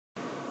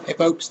Hey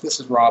folks,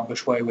 this is Rob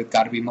Bushway with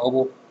Gotta Be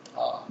Mobile.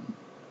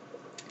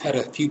 Had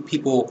a few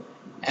people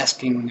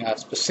asking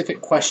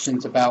specific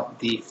questions about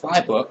the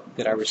Flybook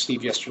that I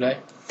received yesterday,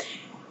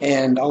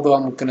 and although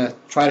I'm going to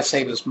try to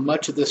save as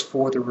much of this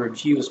for the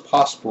review as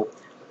possible,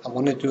 I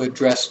wanted to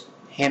address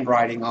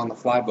handwriting on the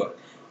Flybook,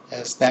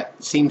 as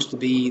that seems to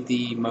be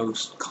the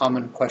most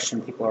common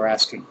question people are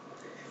asking.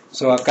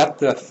 So I've got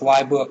the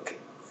Flybook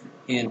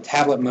in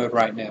tablet mode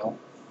right now,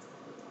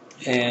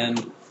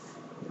 and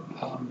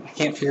I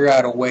can't figure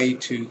out a way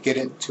to get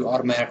it to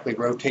automatically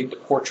rotate to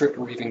portrait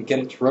or even get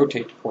it to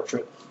rotate to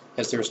portrait,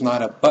 as there's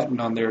not a button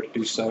on there to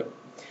do so.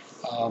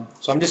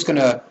 So I'm just going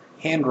to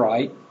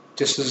handwrite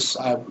just as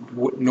I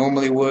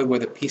normally would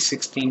with a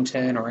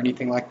P1610 or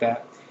anything like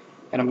that.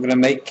 And I'm going to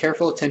make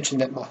careful attention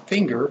that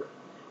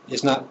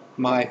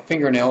my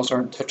fingernails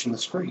aren't touching the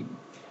screen.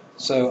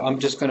 So I'm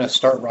just going to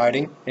start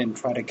writing and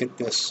try to get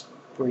this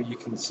where you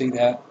can see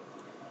that.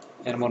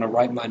 And I'm going to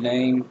write my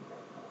name,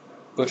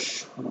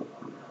 Bush.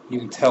 You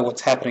can tell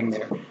what's happening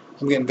there.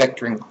 I'm getting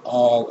vectoring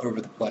all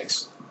over the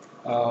place.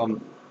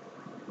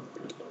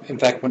 In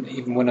fact,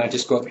 even when I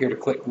just go up here to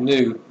click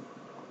New,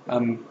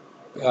 I'm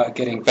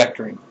getting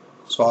vectoring.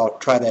 So I'll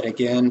try that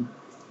again.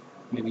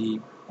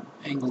 Maybe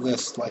angle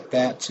this like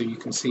that so you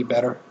can see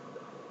better.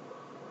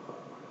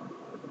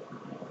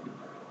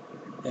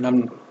 And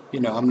I'm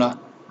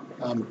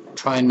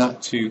trying not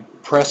to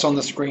press on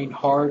the screen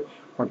hard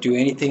or do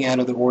anything out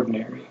of the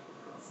ordinary.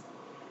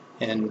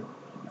 And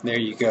there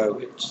you go.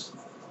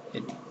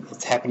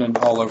 It's happening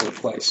all over the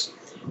place.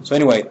 So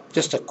anyway,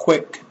 just a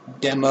quick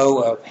demo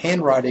of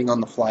handwriting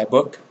on the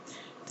Flybook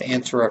to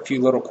answer a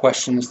few little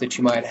questions that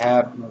you might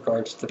have in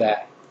regards to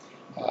that.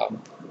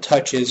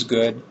 Touch is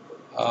good.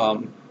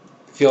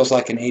 Feels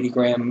like an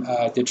 80-gram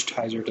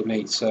digitizer to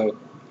me, so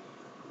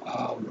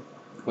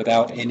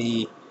without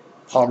any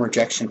palm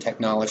rejection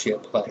technology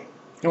at play.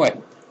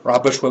 Anyway,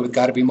 Rob Bushway with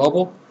Gotta Be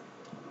Mobile.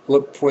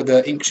 Look for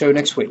the ink show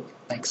next week.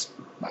 Thanks.